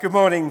Good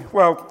morning.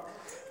 Well,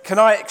 can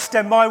I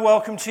extend my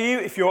welcome to you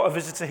if you're a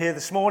visitor here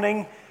this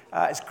morning?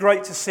 It's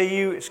great to see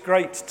you. It's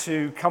great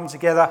to come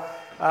together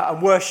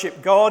and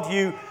worship God.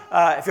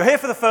 If you're here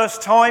for the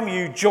first time,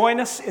 you join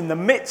us in the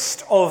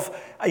midst of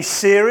a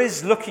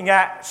series looking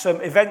at some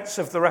events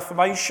of the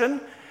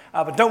Reformation.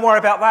 But don't worry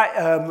about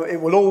that.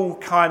 It will all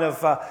kind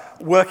of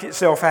work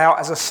itself out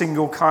as a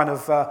single kind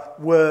of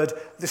word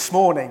this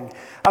morning.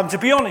 To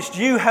be honest,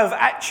 you have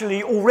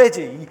actually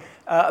already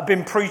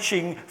been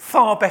preaching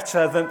far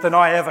better than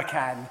I ever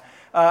can.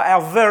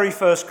 Our very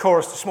first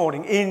chorus this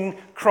morning, "In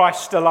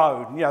Christ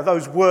Alone,"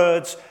 those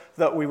words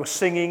that we were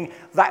singing,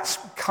 that's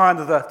kind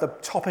of the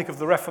topic of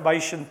the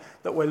Reformation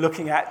that we're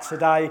looking at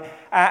today.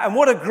 And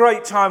what a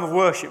great time of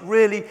worship,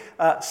 really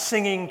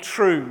singing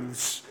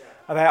truths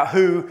about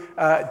who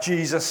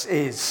Jesus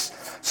is.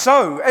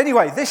 So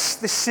anyway, this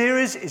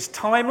series is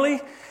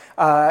timely.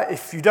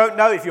 If you don't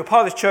know, if you're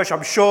part of this church,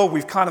 I'm sure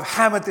we've kind of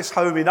hammered this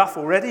home enough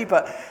already,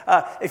 but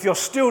if you're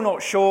still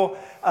not sure,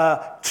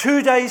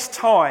 2 days'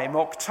 time,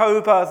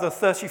 October the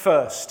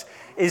 31st,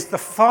 is the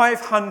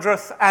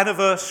 500th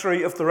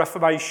anniversary of the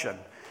Reformation.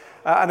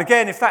 And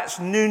again, if that's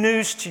new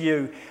news to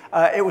you,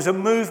 it was a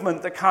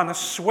movement that kind of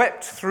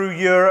swept through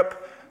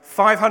Europe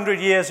 500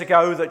 years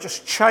ago that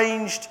just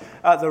changed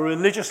the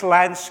religious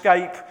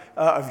landscape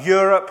of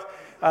Europe.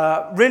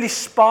 Really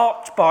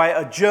sparked by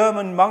a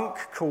German monk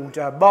called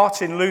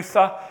Martin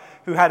Luther,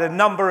 who had a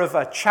number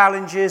of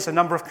challenges, a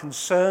number of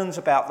concerns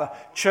about the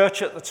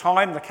church at the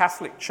time, the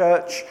Catholic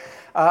Church,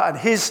 and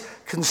his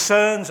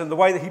concerns and the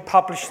way that he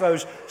published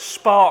those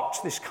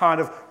sparked this kind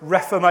of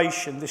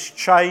reformation, this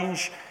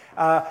change.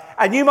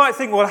 And you might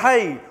think, well,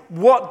 hey,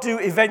 what do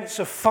events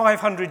of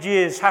 500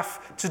 years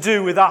have to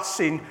do with us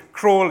in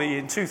Crawley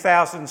in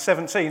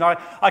 2017?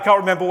 I can't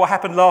remember what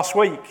happened last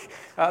week,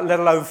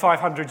 let alone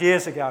 500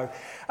 years ago.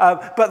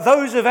 But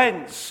those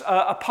events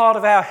are part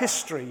of our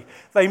history.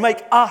 They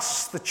make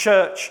us the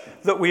church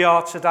that we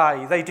are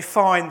today. They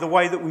define the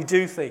way that we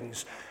do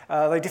things.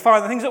 They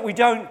define the things that we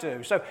don't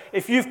do. So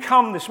if you've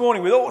come this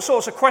morning with all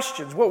sorts of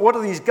questions, what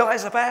are these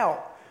guys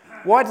about?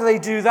 Why do they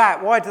do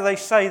that? Why do they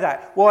say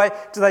that? Why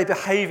do they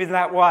behave in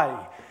that way?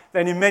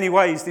 Then in many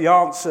ways the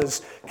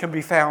answers can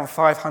be found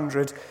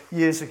 500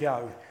 years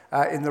ago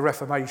in the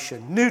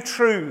Reformation. New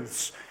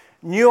truths,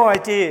 new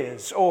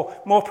ideas, or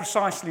more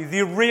precisely,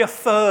 the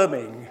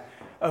reaffirming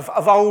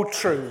of old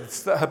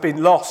truths that have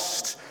been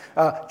lost,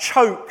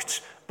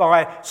 choked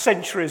by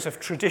centuries of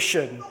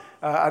tradition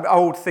and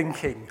old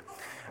thinking.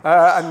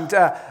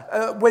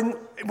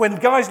 When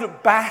guys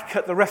look back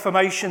at the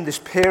Reformation, this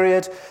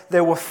period,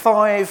 there were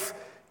 5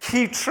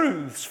 key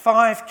truths,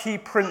 5 key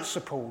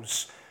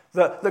principles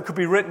that could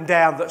be written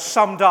down that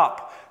summed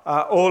up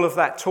all of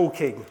that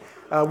talking.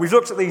 We've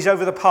looked at these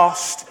over the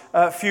past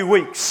few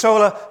weeks.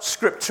 Sola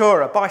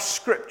Scriptura, by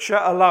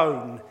Scripture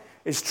alone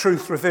is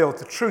truth revealed,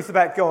 the truth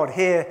about God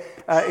here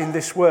in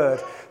this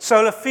word.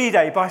 Sola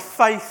Fide, by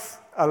faith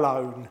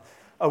alone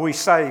are we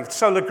saved.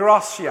 Sola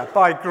Gratia,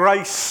 by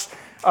grace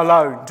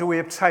alone do we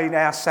obtain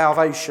our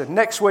salvation.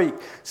 Next week,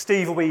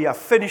 Steve will be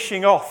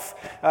finishing off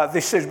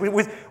this series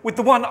with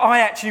the one I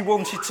actually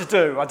wanted to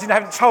do. I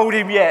haven't told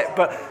him yet,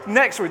 but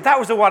next week, that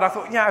was the one I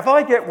thought, if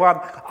I get one,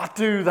 I'll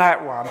do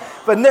that one.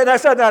 But no.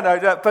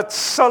 But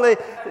Soli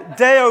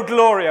Deo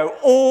Glorio,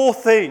 all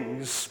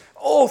things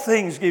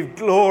give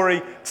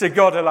glory to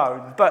God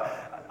alone.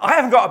 But I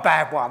haven't got a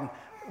bad one.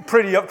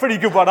 Pretty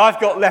good one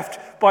I've got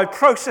left by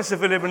process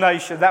of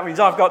elimination. That means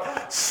I've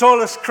got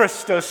Solus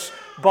Christus,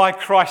 by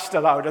Christ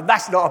alone. And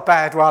that's not a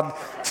bad one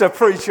to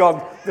preach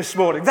on this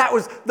morning. That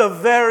was the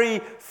very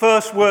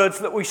first words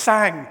that we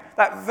sang,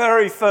 that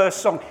very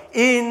first song.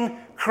 In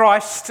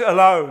Christ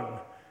alone,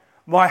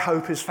 my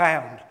hope is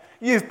found.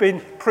 You've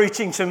been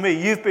preaching to me.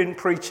 You've been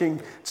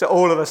preaching to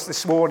all of us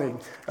this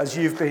morning as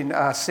you've been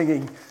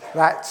singing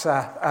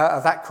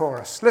that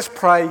chorus. Let's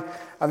pray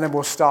and then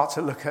we'll start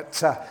to look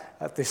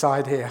at this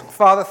idea.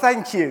 Father,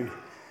 thank you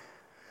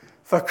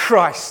for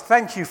Christ.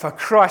 Thank you for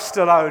Christ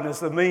alone as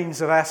the means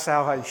of our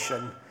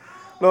salvation.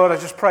 Lord, I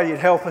just pray you'd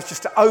help us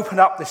just to open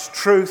up this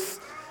truth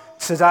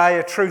today,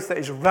 a truth that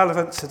is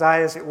relevant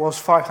today as it was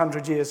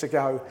 500 years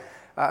ago,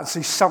 and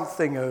see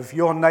something of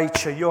your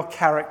nature, your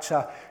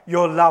character,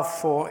 your love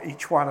for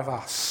each one of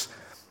us.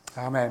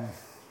 Amen.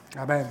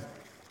 Amen.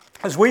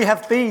 As we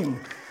have been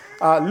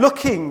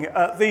looking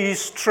at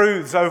these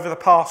truths over the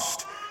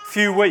past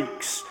few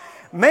weeks,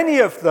 many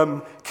of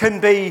them can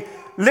be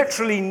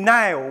literally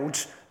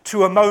nailed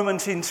to a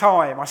moment in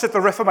time. I said the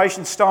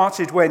Reformation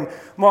started when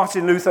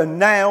Martin Luther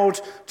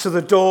nailed to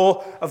the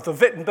door of the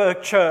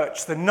Wittenberg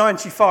Church the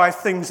 95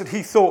 things that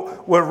he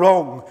thought were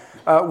wrong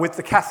with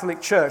the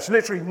Catholic Church,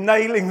 literally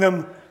nailing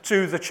them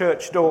to the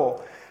church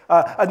door.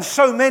 And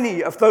so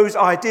many of those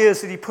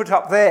ideas that he put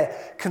up there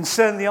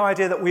concern the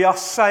idea that we are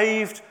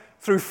saved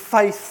through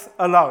faith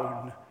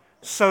alone,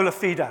 sola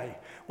fide.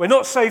 We're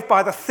not saved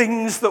by the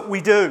things that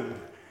we do.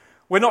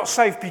 We're not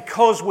saved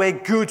because we're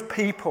good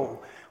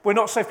people. We're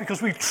not saved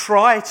because we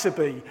try to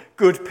be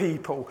good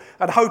people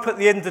and hope at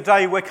the end of the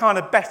day we're kind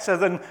of better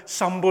than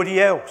somebody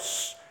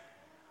else.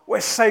 We're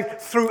saved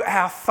through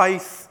our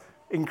faith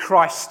in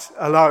Christ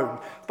alone.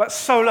 But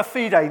sola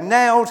fide,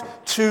 nailed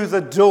to the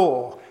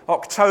door,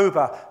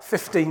 October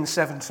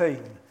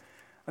 1517.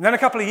 And then a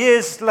couple of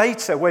years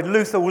later, when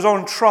Luther was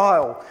on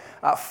trial,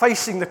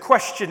 facing the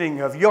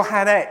questioning of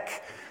Johann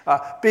Eck,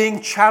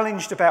 being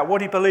challenged about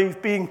what he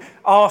believed, being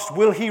asked,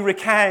 will he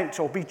recant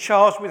or be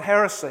charged with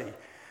heresy?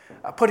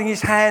 Putting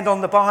his hand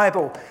on the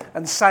Bible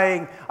and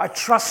saying, I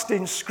trust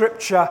in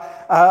Scripture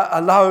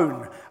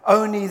alone.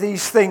 Only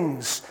these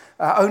things,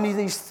 only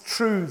these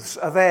truths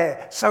are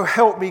there. So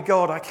help me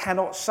God, I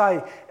cannot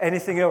say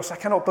anything else. I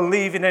cannot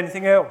believe in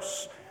anything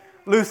else.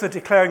 Luther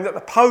declaring that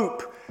the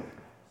Pope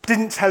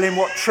didn't tell him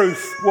what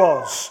truth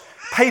was.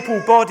 Papal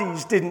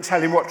bodies didn't tell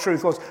him what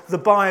truth was. The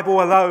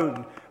Bible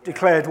alone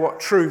declared what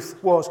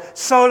truth was.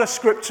 Sola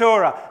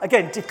Scriptura,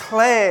 again,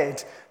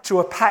 declared to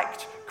a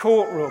packed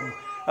courtroom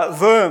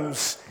at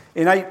Worms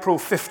in April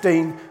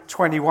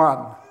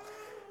 1521.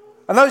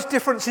 And those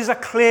differences are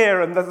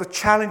clear, and the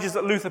challenges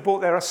that Luther brought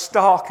there are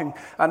stark and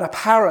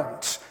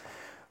apparent.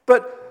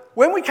 But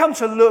when we come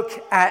to look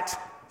at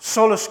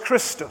Solus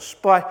Christus,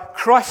 by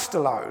Christ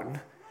alone,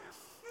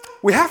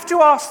 we have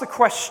to ask the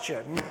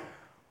question,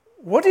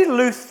 what did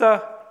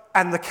Luther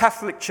and the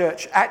Catholic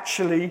Church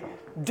actually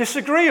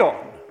disagree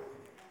on?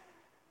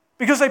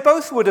 Because they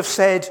both would have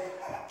said,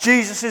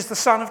 Jesus is the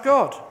Son of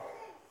God.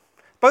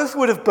 Both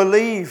would have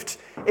believed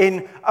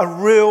in a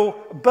real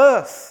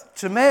birth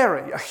to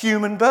Mary, a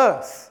human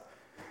birth.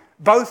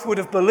 Both would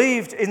have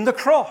believed in the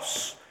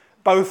cross.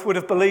 Both would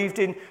have believed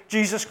in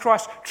Jesus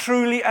Christ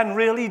truly and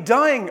really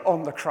dying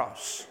on the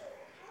cross.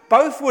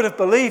 Both would have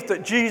believed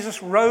that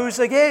Jesus rose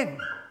again.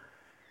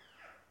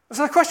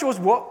 So the question was,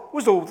 what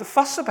was all the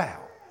fuss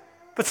about?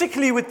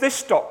 Particularly with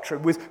this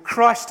doctrine, with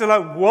Christ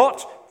alone,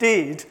 what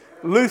did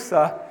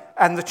Luther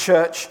and the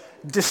church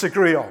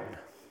disagree on?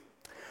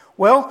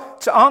 Well,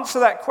 to answer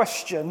that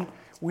question,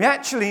 we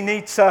actually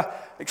need to,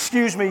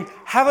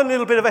 have a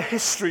little bit of a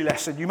history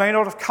lesson. You may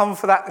not have come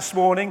for that this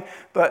morning,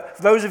 but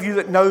those of you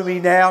that know me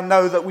now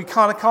know that we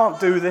kind of can't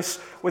do this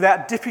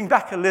without dipping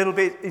back a little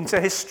bit into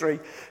history.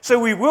 So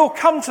we will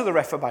come to the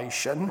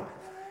Reformation,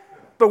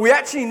 but we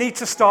actually need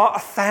to start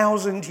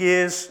 1,000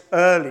 years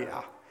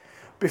earlier,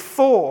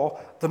 before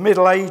the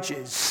Middle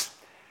Ages.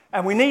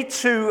 And we need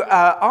to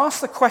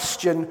ask the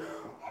question,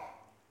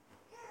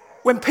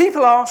 when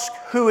people ask,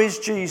 who is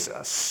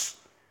Jesus?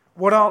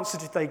 What answer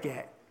did they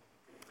get?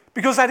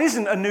 Because that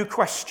isn't a new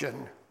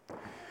question.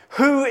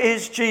 Who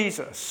is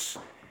Jesus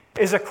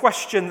is a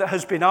question that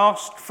has been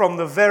asked from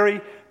the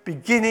very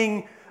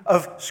beginning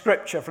of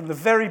Scripture, from the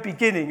very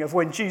beginning of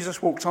when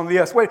Jesus walked on the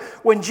earth.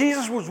 When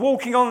Jesus was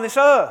walking on this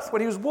earth,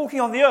 when he was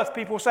walking on the earth,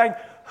 people were saying,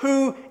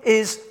 who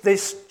is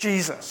this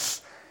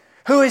Jesus?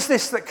 Who is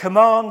this that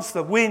commands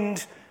the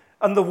wind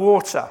and the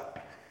water?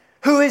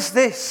 Who is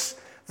this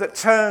that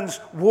turns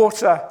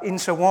water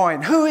into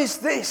wine? Who is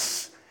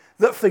this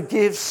that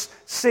forgives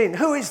sin?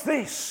 Who is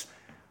this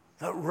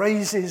that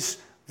raises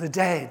the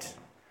dead?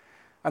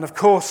 And of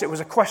course, it was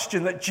a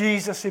question that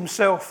Jesus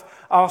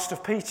himself asked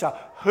of Peter.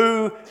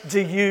 Who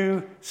do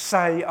you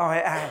say I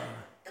am?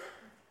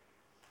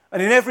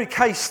 And in every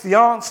case, the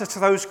answer to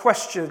those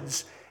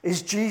questions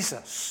is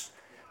Jesus.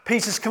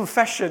 Peter's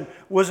confession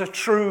was a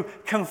true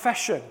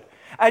confession.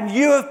 And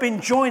you have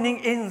been joining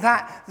in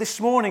that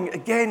this morning,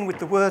 again with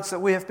the words that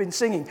we have been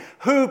singing.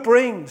 Who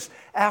brings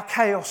our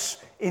chaos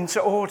into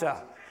order?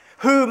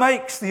 Who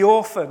makes the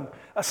orphan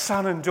a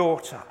son and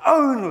daughter?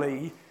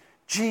 Only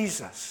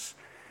Jesus.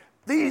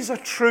 These are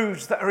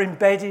truths that are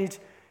embedded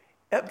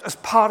as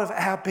part of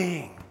our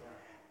being.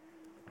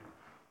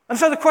 And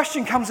so the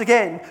question comes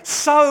again,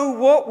 so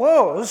what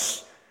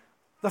was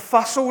the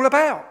fuss all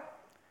about?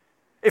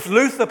 If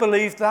Luther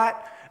believed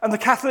that, and the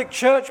Catholic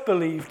Church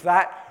believed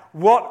that,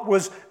 what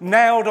was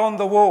nailed on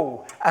the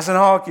wall as an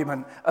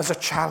argument, as a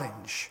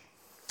challenge?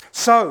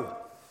 So,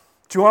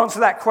 to answer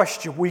that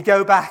question, we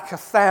go back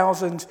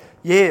 1,000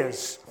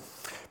 years.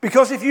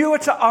 Because if you were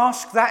to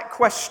ask that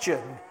question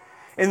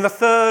in the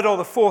 3rd or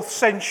the 4th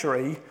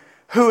century,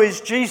 who is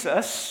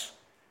Jesus?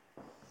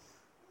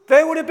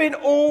 There would have been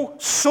all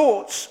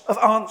sorts of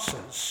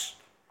answers.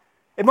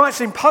 It might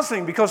seem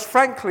puzzling because,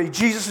 frankly,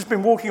 Jesus has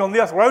been walking on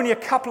the earth. We're only a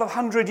couple of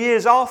 100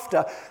 years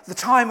after the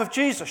time of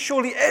Jesus.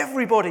 Surely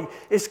everybody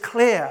is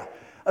clear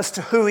as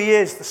to who he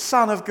is, the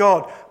Son of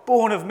God,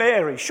 born of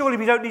Mary. Surely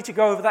we don't need to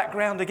go over that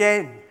ground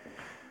again.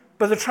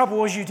 But the trouble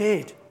was you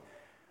did.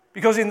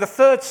 Because in the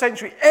 3rd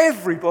century,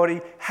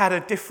 everybody had a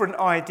different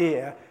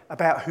idea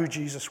about who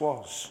Jesus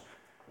was.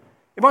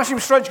 It might seem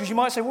strange because you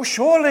might say, well,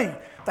 surely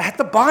they had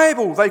the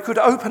Bible. They could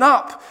open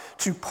up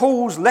to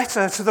Paul's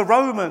letter to the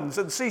Romans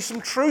and see some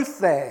truth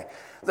there,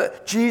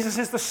 that Jesus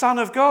is the Son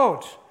of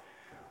God.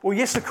 Well,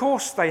 yes, of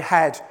course they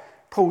had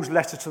Paul's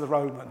letter to the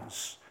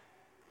Romans.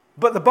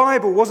 But the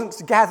Bible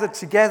wasn't gathered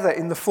together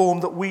in the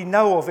form that we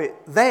know of it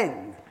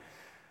then.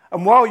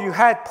 And while you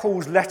had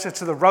Paul's letter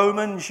to the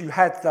Romans, you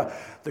had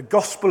the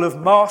Gospel of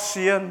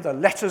Marcion, the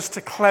letters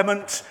to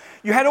Clement,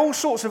 you had all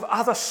sorts of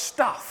other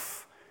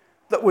stuff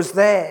that was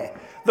there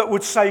that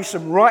would say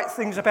some right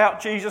things about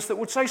Jesus, that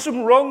would say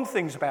some wrong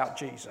things about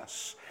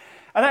Jesus.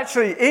 And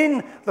actually,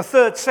 in the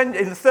third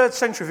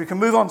century, if we can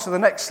move on to the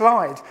next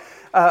slide,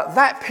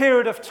 that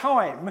period of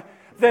time,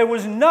 there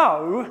was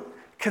no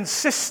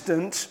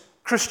consistent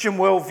Christian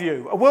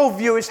worldview. A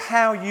worldview is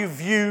how you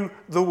view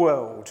the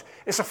world.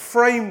 It's a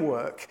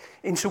framework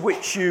into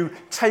which you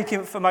take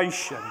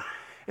information.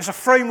 It's a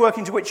framework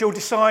into which you'll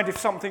decide if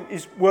something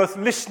is worth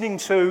listening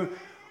to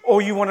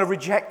or you want to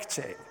reject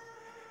it.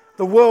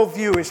 The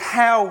worldview is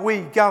how we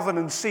govern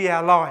and see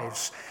our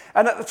lives.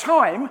 And at the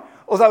time,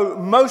 although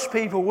most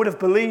people would have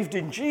believed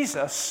in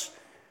Jesus,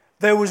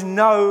 there was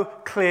no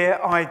clear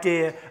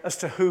idea as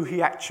to who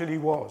he actually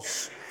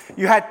was.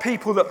 You had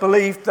people that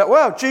believed that,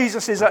 well,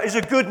 Jesus is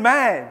a good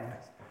man,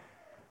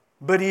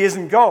 but he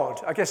isn't God.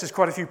 I guess there's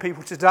quite a few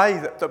people today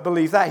that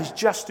believe that. He's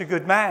just a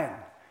good man.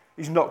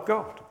 He's not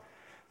God.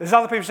 There's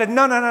other people who said,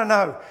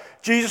 no.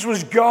 Jesus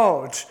was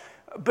God,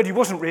 but he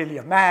wasn't really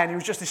a man. He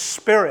was just this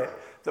spirit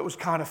that was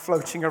kind of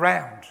floating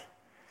around.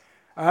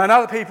 And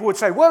other people would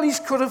say, well, he's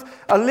kind of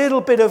a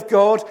little bit of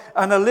God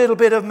and a little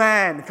bit of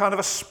man, kind of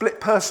a split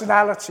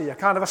personality, a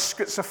kind of a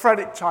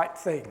schizophrenic type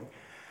thing.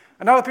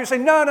 And other people say,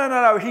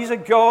 no, he's a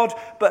God,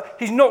 but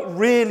he's not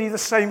really the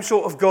same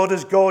sort of God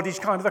as God. He's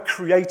kind of a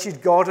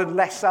created God and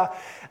lesser.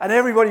 And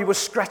everybody was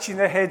scratching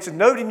their heads and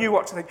nobody knew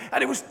what to think.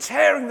 And it was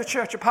tearing the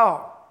church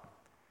apart.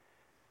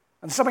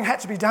 And something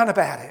had to be done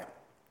about it.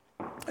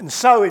 And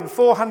so in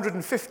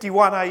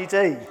 451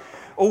 AD,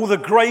 all the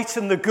great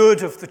and the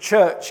good of the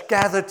church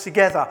gathered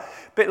together,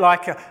 a bit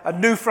like a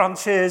New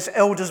Frontiers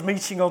elders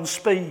meeting on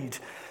speed.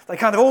 They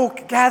kind of all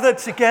gathered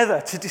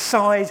together to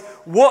decide,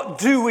 what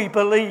do we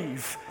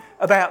believe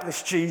about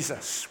this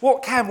Jesus?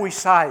 What can we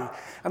say?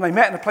 And they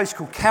met in a place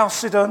called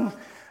Chalcedon,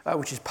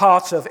 which is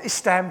part of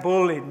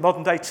Istanbul in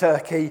modern-day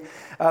Turkey.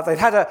 They'd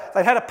had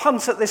a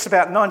punt at this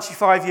about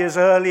 95 years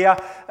earlier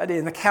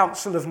in the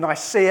Council of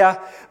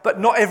Nicaea, but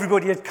not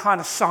everybody had kind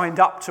of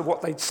signed up to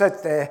what they'd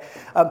said there.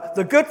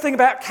 The good thing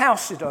about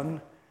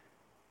Chalcedon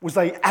was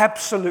they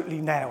absolutely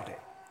nailed it.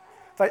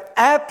 They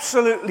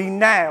absolutely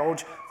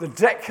nailed the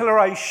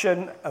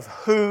declaration of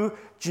who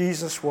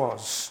Jesus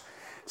was.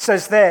 It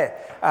says there,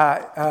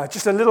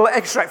 just a little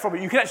extract from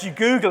it. You can actually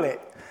Google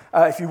it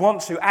if you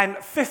want to. And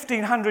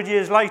 1,500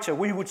 years later,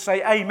 we would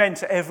say amen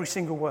to every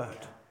single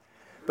word.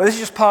 But this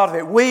is just part of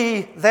it.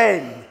 We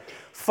then,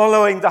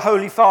 following the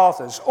Holy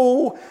Fathers,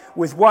 all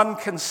with one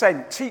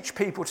consent, teach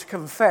people to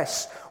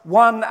confess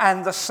one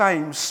and the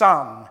same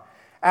Son,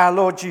 our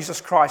Lord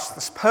Jesus Christ,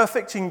 that's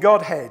perfect in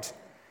Godhead,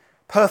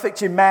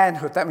 perfect in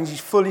manhood. That means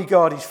he's fully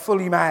God, he's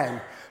fully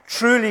man,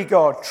 truly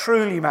God,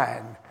 truly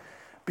man,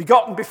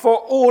 begotten before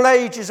all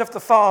ages of the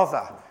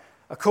Father,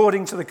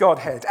 according to the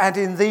Godhead, and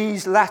in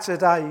these latter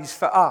days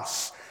for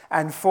us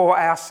and for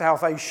our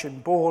salvation,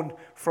 born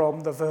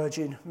from the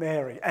Virgin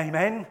Mary.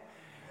 Amen?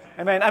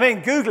 Amen. I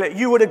mean, Google it.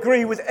 You would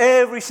agree with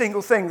every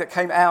single thing that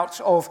came out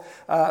of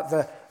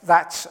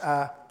that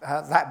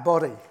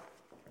body.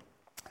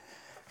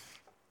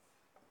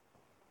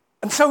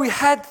 And so we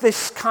had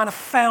this kind of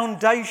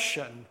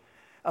foundation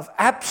of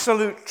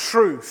absolute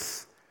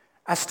truth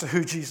as to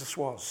who Jesus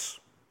was.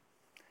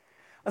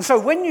 And so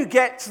when you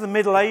get to the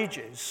Middle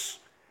Ages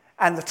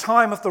and the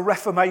time of the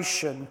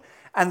Reformation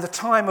and the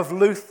time of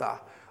Luther,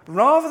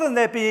 rather than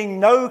there being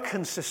no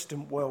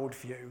consistent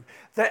worldview,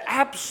 there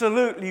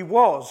absolutely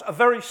was a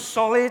very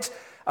solid,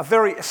 a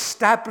very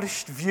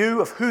established view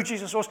of who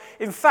Jesus was.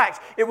 In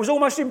fact, it was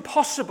almost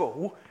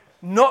impossible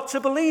not to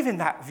believe in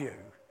that view.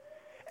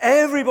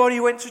 Everybody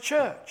went to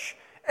church.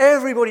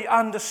 Everybody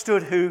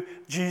understood who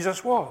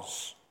Jesus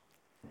was.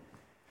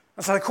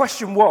 And so the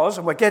question was,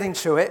 and we're getting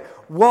to it,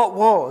 what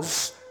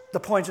was the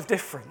point of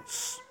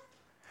difference?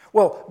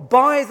 Well,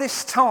 by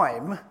this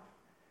time,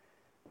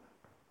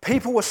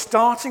 people were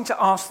starting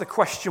to ask the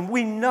question,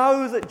 we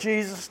know that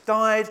Jesus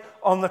died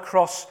on the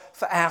cross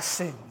for our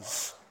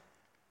sins,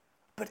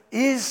 but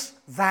is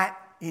that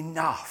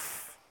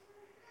enough?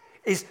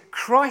 Is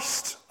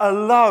Christ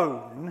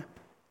alone,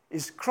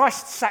 is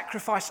Christ's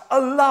sacrifice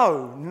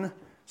alone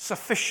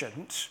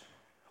sufficient,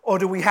 or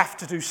do we have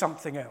to do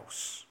something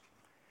else?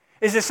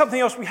 Is there something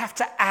else we have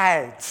to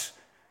add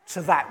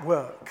to that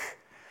work?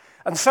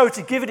 And so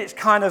to give it its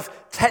kind of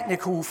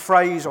technical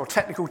phrase or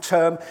technical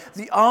term,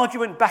 the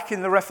argument back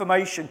in the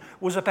Reformation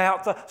was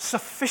about the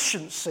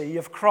sufficiency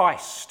of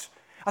Christ.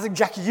 I think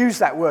Jackie used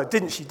that word,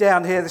 didn't she,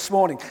 down here this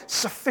morning?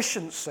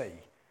 Sufficiency.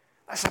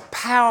 That's a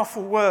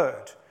powerful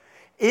word.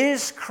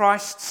 Is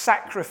Christ's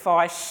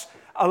sacrifice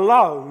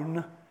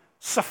alone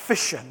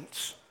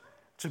sufficient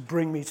to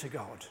bring me to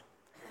God?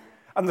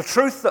 And the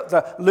truth that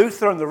the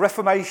Luther and the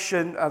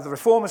Reformation, the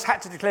Reformers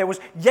had to declare was,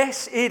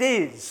 yes, it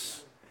is.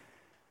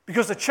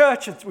 Because the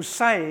church was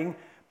saying,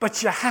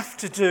 but you have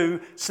to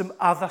do some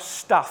other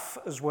stuff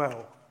as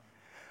well.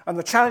 And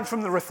the challenge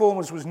from the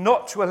Reformers was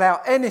not to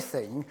allow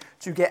anything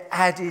to get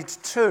added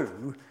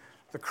to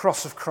the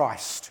cross of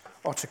Christ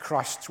or to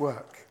Christ's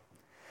work.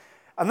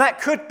 And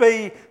that could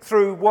be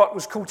through what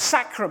was called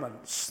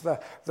sacraments.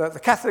 The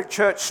Catholic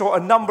Church saw a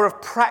number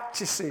of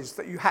practices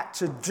that you had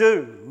to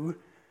do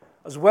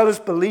as well as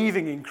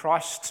believing in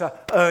Christ to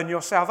earn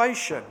your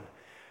salvation.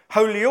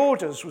 Holy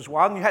orders was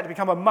one. You had to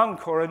become a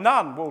monk or a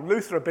nun. Well,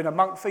 Luther had been a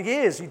monk for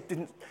years. It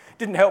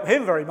didn't help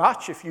him very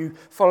much if you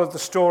followed the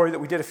story that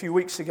we did a few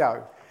weeks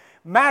ago.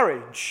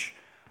 Marriage,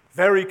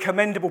 very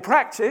commendable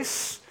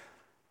practice,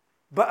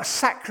 but a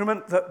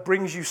sacrament that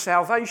brings you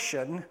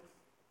salvation,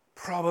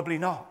 probably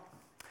not.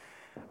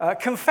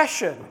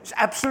 Confession, it's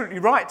absolutely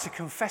right to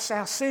confess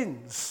our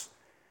sins.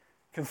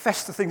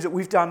 Confess the things that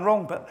we've done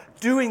wrong, but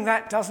doing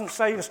that doesn't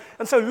save us.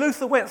 And so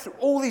Luther went through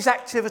all these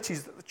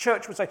activities that the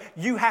church would say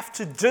you have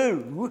to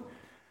do,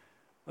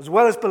 as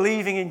well as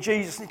believing in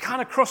Jesus. And he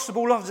kind of crossed the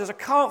ball off and says, I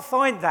can't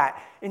find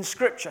that in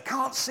Scripture,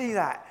 can't see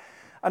that.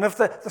 And of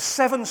the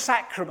 7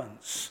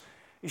 sacraments,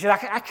 he said, I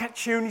can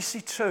actually only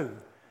see 2.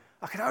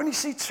 I can only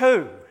see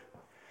 2.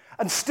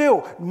 And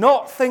still,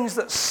 not things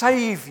that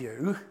save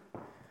you,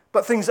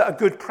 but things that are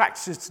good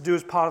practices to do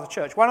as part of the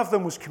church. One of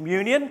them was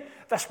communion.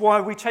 That's why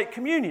we take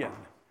communion.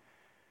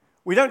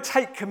 We don't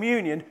take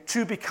communion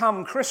to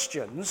become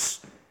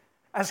Christians.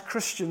 As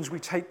Christians, we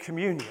take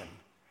communion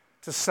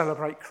to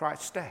celebrate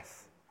Christ's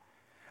death.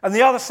 And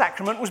the other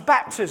sacrament was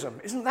baptism.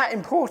 Isn't that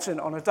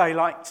important on a day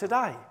like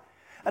today?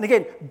 And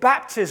again,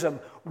 baptism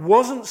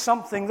wasn't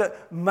something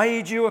that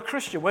made you a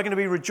Christian. We're going to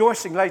be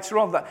rejoicing later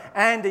on that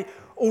Andy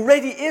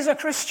already is a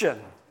Christian.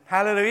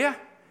 Hallelujah.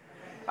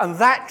 And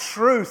that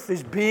truth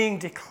is being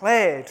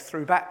declared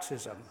through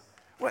baptism.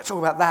 We'll talk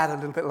about that a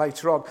little bit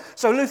later on.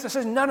 So Luther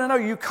says, no,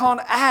 you can't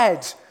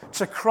add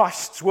to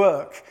Christ's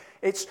work.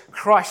 It's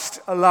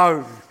Christ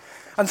alone.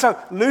 And so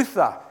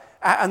Luther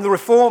and the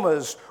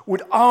Reformers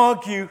would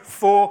argue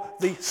for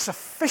the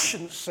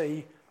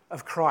sufficiency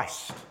of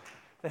Christ.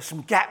 There's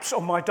some gaps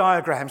on my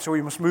diagram, so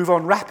we must move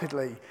on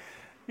rapidly.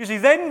 You see,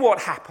 then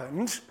what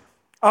happened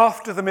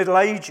after the Middle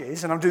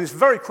Ages, and I'll do this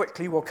very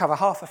quickly, we'll cover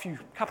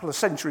couple of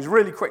centuries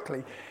really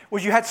quickly,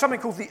 was you had something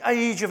called the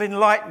Age of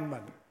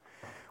Enlightenment,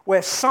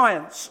 where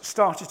science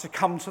started to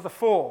come to the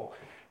fore.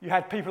 You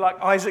had people like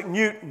Isaac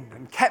Newton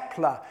and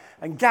Kepler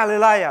and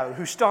Galileo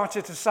who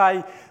started to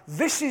say,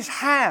 this is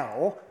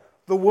how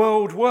the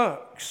world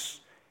works.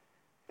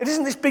 It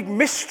isn't this big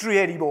mystery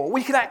anymore.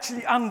 We can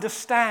actually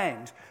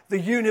understand the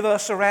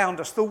universe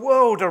around us, the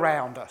world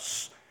around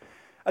us.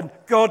 And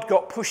God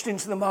got pushed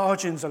into the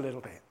margins a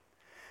little bit.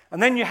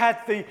 And then you had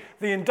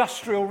the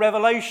Industrial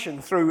Revolution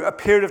through a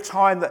period of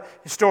time that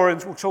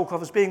historians will talk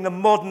of as being the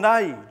modern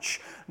age.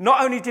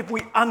 Not only did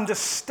we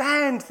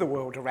understand the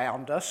world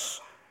around us,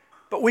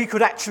 but we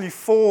could actually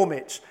form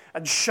it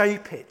and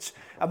shape it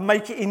and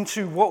make it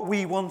into what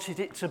we wanted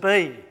it to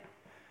be.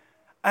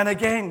 And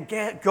again,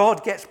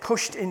 God gets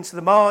pushed into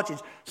the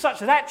margins,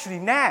 such that actually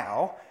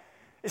now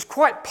it's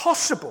quite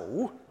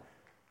possible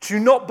to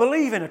not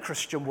believe in a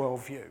Christian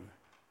worldview.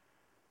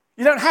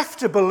 You don't have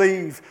to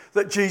believe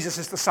that Jesus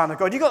is the Son of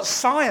God. You've got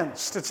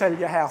science to tell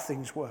you how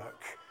things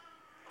work.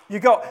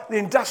 You've got the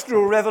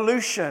Industrial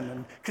Revolution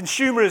and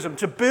consumerism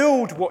to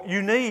build what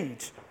you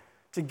need,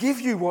 to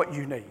give you what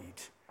you need.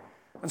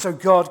 And so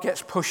God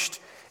gets pushed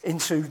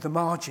into the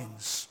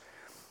margins.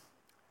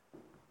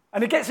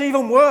 And it gets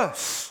even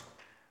worse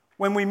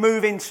when we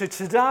move into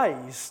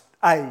today's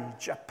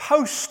age, a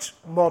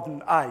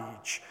post-modern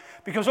age.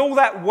 Because all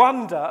that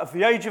wonder of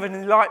the Age of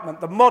Enlightenment,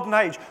 the modern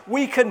age,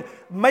 we can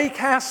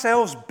make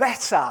ourselves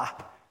better,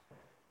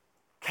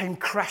 came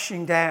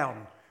crashing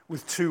down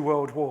with 2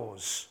 world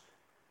wars.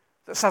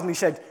 That suddenly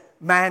said,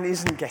 man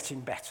isn't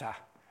getting better.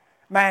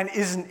 Man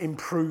isn't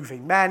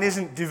improving. Man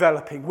isn't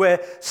developing. We're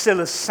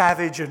still as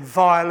savage and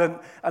violent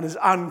and as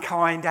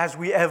unkind as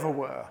we ever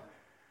were.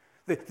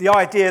 The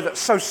idea that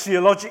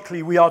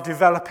sociologically we are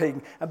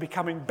developing and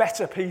becoming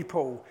better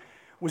people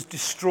was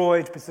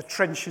destroyed with the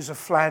trenches of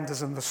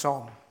Flanders and the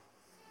Somme.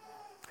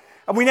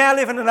 And we now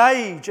live in an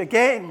age,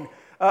 again,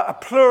 a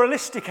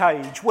pluralistic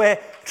age, where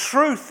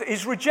truth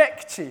is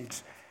rejected.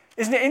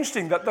 Isn't it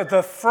interesting that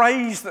the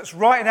phrase that's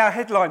right in our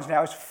headlines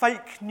now is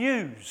fake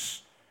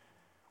news?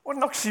 What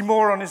an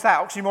oxymoron is that?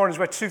 Oxymoron is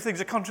where 2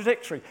 things are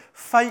contradictory.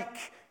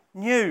 Fake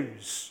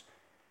news.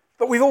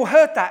 But we've all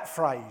heard that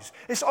phrase.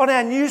 It's on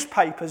our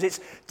newspapers. It's,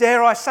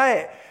 dare I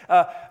say it,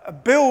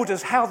 billed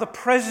as how the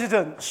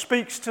president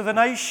speaks to the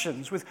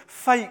nations with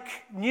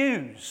fake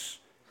news.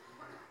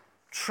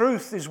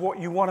 Truth is what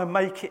you want to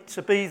make it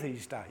to be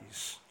these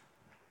days.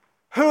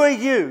 Who are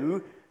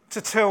you to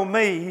tell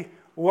me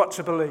what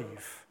to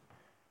believe?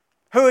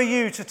 Who are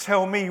you to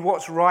tell me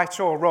what's right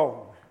or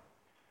wrong?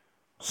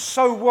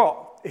 So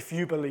what if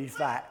you believe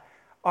that?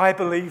 I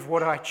believe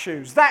what I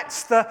choose.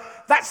 That's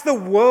the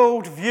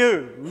world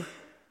view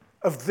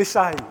of this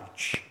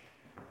age.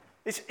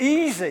 It's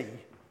easy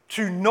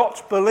to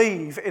not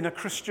believe in a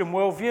Christian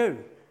worldview.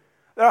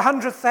 There are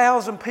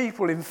 100,000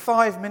 people in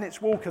 5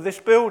 minutes walk of this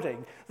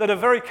building that are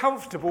very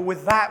comfortable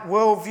with that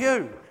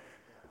worldview.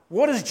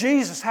 What does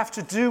Jesus have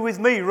to do with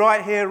me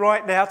right here,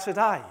 right now,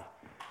 today?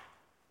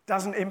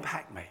 Doesn't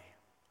impact me.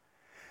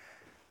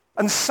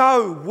 And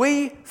so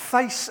we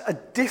face a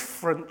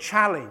different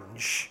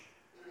challenge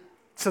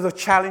to the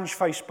challenge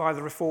faced by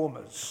the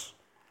Reformers.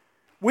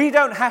 We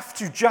don't have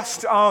to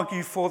just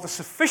argue for the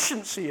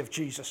sufficiency of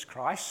Jesus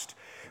Christ.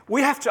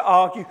 We have to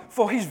argue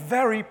for his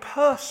very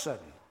person,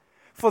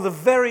 for the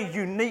very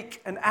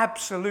unique and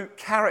absolute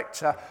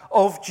character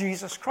of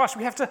Jesus Christ.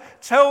 We have to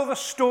tell the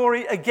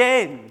story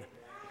again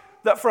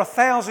that for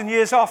 1,000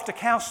 years after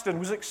Cowston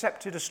was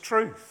accepted as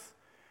truth.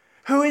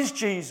 Who is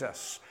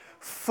Jesus?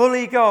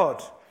 Fully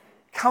God,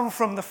 come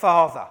from the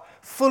Father,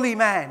 fully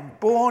man,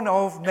 born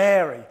of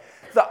Mary,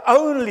 the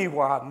only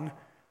one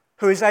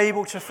who is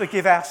able to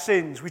forgive our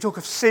sins. We talk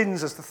of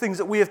sins as the things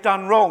that we have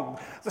done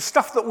wrong, the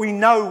stuff that we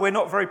know we're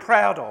not very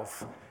proud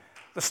of,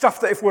 the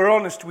stuff that, if we're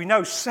honest, we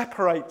know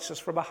separates us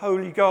from a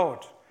holy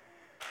God.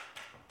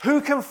 Who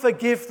can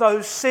forgive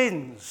those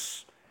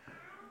sins?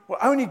 Well,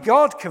 only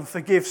God can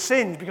forgive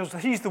sins because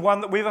he's the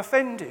one that we've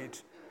offended.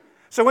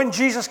 So when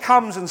Jesus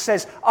comes and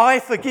says,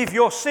 I forgive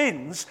your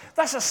sins,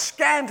 that's a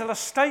scandalous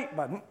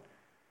statement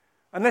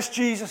unless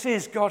Jesus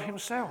is God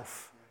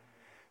himself.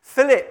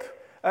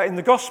 Philip, in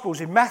the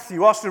Gospels, in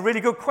Matthew, asked a really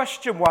good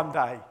question one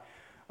day.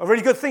 A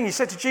really good thing. He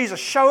said to Jesus,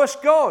 show us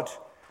God.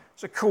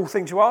 It's a cool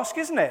thing to ask,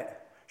 isn't it?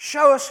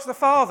 Show us the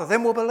Father,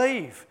 then we'll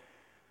believe.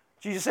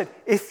 Jesus said,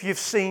 if you've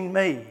seen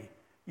me,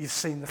 you've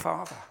seen the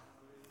Father.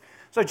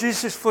 So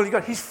Jesus is fully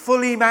God. He's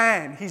fully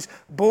man. He's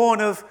born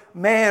of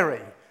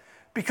Mary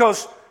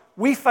because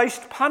we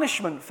faced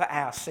punishment for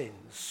our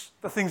sins,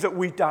 the things that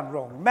we'd done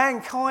wrong.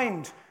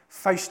 Mankind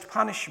faced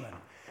punishment,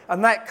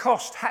 and that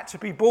cost had to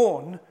be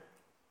borne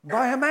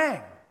by a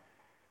man.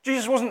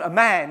 Jesus wasn't a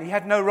man. He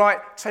had no right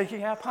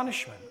taking our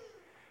punishment.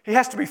 He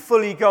has to be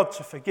fully God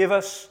to forgive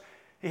us.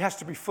 He has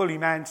to be fully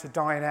man to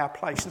die in our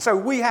place. And so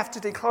we have to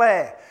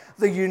declare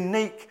the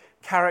unique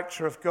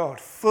character of God,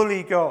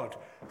 fully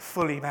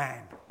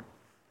man.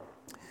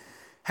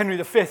 Henry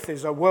V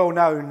is a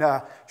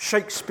well-known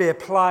Shakespeare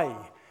play.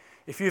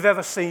 If you've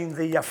ever seen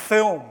the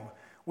film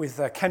with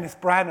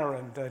Kenneth Branagh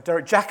and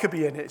Derek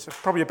Jacobi in it, it's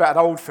probably about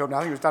an old film now.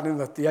 I think it was done in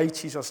the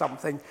 80s or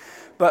something.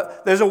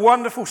 But there's a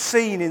wonderful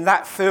scene in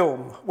that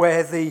film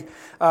where the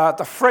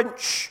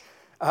French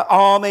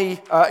army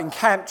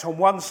encamped on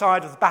one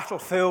side of the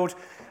battlefield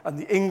and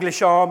the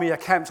English army are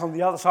camped on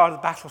the other side of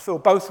the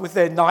battlefield, both with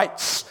their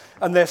knights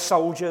and their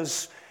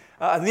soldiers.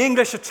 And the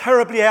English are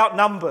terribly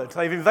outnumbered.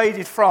 They've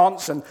invaded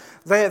France and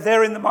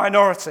they're in the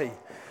minority.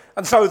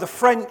 And so the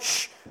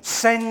French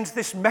send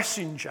this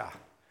messenger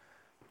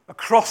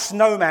across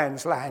no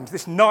man's land,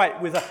 this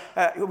knight with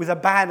a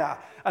banner.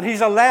 And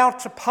he's allowed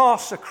to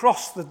pass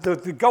across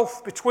the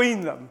gulf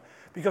between them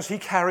because he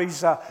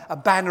carries a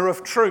banner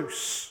of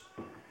truce.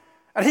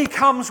 And he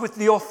comes with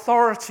the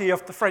authority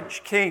of the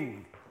French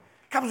king.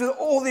 He comes with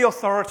all the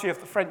authority of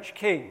the French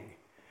king.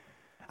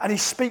 And he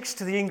speaks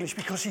to the English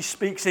because he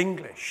speaks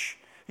English.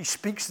 He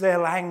speaks their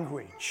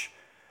language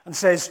and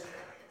says,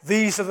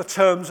 these are the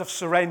terms of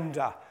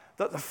surrender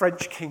that the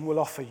French king will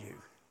offer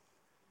you.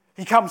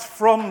 He comes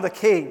from the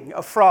king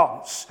of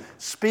France,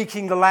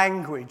 speaking the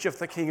language of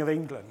the king of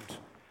England.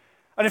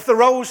 And if the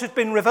roles had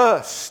been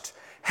reversed,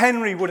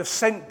 Henry would have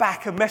sent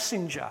back a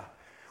messenger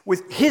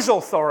with his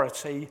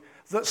authority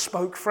that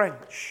spoke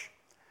French.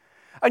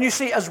 And you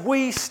see, as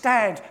we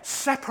stand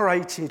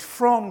separated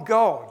from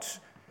God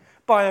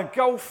by a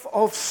gulf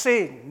of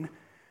sin,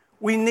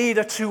 we need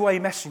a two-way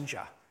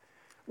messenger.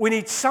 We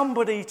need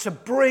somebody to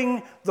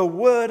bring the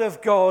word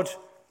of God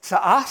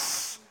to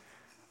us.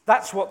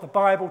 That's what the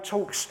Bible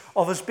talks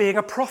of as being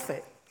a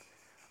prophet.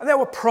 And there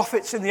were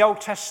prophets in the Old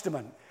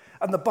Testament.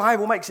 And the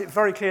Bible makes it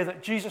very clear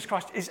that Jesus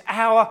Christ is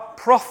our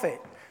prophet.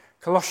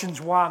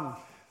 Colossians 1,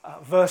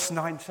 verse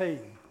 19.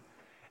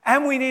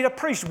 And we need a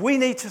priest. We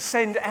need to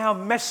send our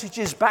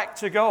messages back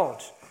to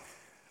God.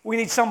 We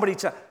need somebody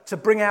to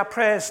bring our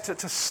prayers,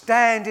 to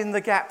stand in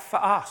the gap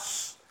for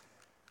us.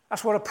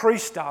 That's what a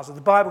priest does. And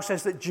the Bible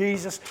says that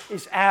Jesus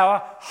is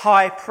our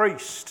high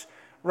priest.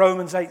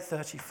 Romans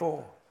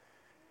 8:34.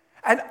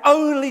 And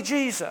only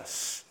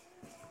Jesus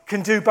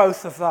can do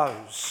both of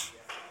those.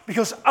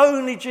 Because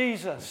only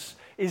Jesus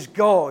is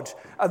God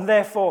and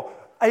therefore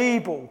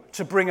able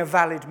to bring a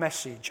valid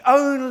message.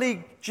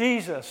 Only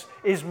Jesus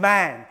is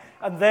man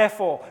and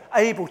therefore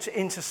able to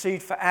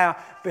intercede for our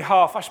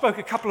behalf. I spoke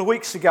a couple of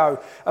weeks ago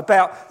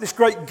about this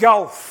great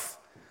gulf,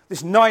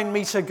 this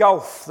 9-meter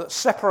gulf that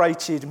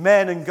separated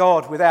man and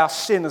God with our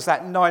sin as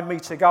that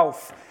 9-meter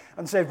gulf,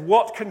 and said,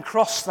 what can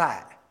cross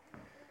that?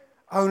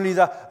 Only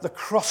the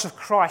cross of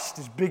Christ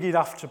is big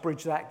enough to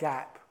bridge that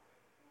gap.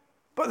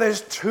 But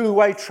there's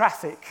two-way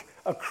traffic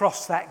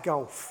across that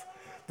gulf.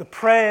 The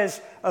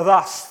prayers of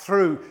us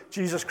through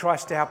Jesus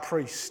Christ our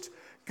priest.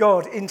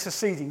 God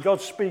interceding,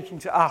 God speaking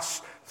to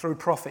us through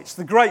prophets.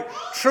 The great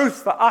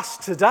truth for us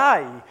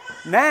today,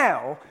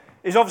 now,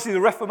 is obviously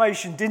the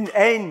Reformation didn't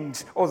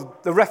end, or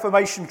the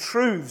Reformation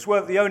truths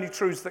weren't the only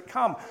truths that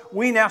come.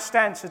 We now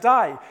stand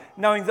today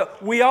knowing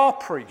that we are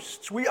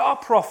priests, we are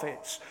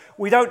prophets.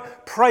 We don't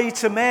pray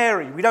to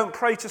Mary, we don't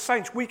pray to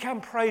saints, we can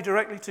pray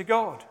directly to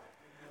God.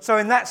 So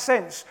in that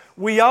sense,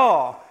 we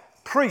are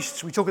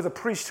priests. We talk of the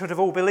priesthood of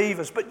all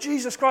believers, but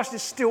Jesus Christ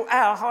is still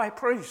our high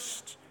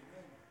priest,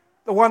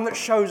 the one that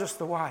shows us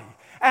the way.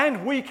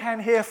 And we can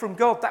hear from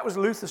God. That was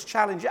Luther's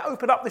challenge.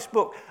 Open up this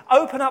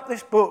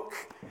book,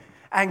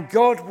 and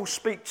God will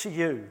speak to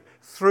you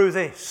through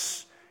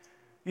this.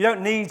 You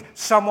don't need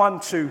someone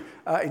to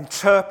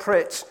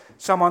interpret,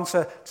 someone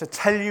to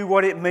tell you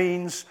what it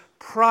means.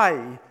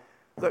 Pray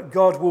that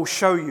God will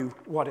show you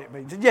what it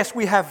means. And yes,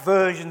 we have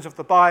versions of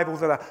the Bible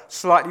that are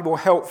slightly more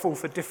helpful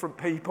for different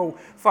people.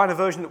 Find a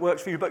version that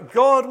works for you. But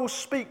God will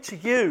speak to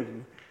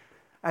you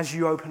as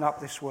you open up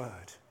this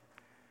word.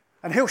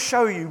 And he'll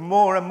show you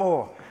more and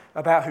more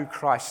about who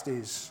Christ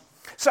is.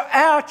 So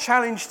our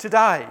challenge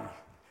today,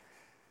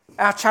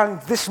 our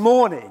challenge this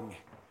morning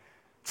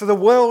to the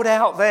world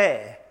out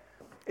there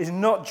is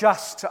not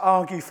just to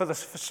argue for the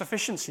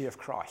sufficiency of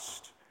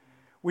Christ.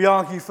 We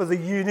argue for the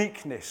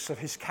uniqueness of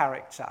his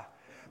character,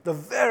 the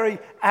very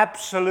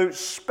absolute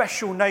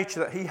special nature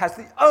that he has,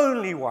 the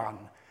only one,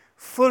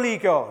 fully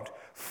God,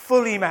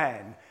 fully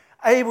man,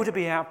 able to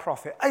be our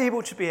prophet,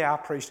 able to be our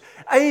priest,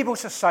 able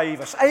to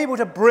save us, able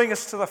to bring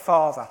us to the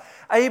Father,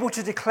 able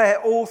to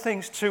declare all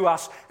things to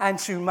us and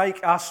to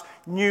make us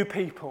new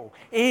people.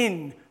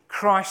 In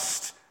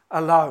Christ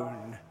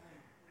alone,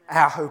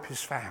 our hope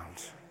is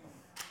found.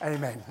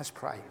 Amen. Let's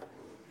pray.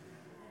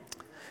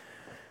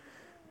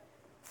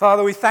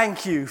 Father, we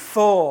thank you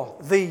for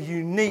the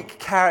unique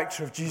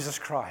character of Jesus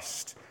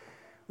Christ.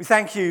 We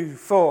thank you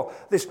for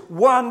this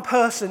one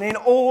person in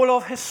all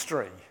of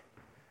history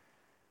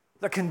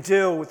that can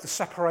deal with the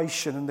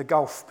separation and the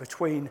gulf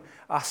between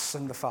us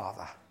and the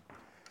Father.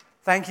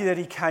 Thank you that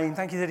he came.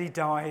 Thank you that he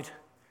died.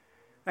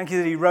 Thank you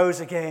that he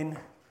rose again.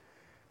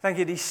 Thank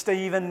you that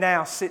he even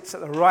now sits at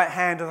the right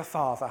hand of the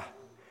Father,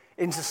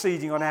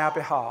 interceding on our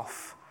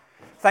behalf.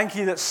 Thank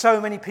you that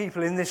so many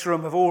people in this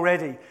room have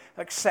already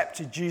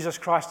accepted Jesus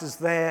Christ as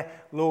their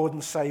Lord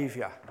and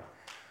Saviour.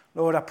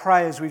 Lord, I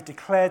pray as we've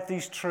declared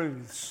these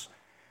truths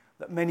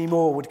that many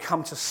more would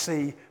come to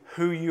see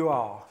who you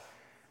are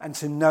and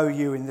to know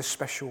you in this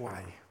special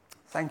way.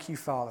 Thank you,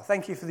 Father.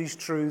 Thank you for these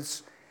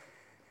truths.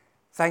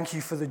 Thank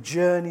you for the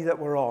journey that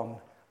we're on,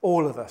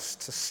 all of us,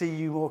 to see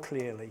you more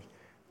clearly,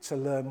 to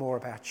learn more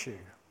about you.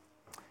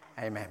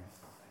 Amen.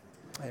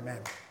 Amen.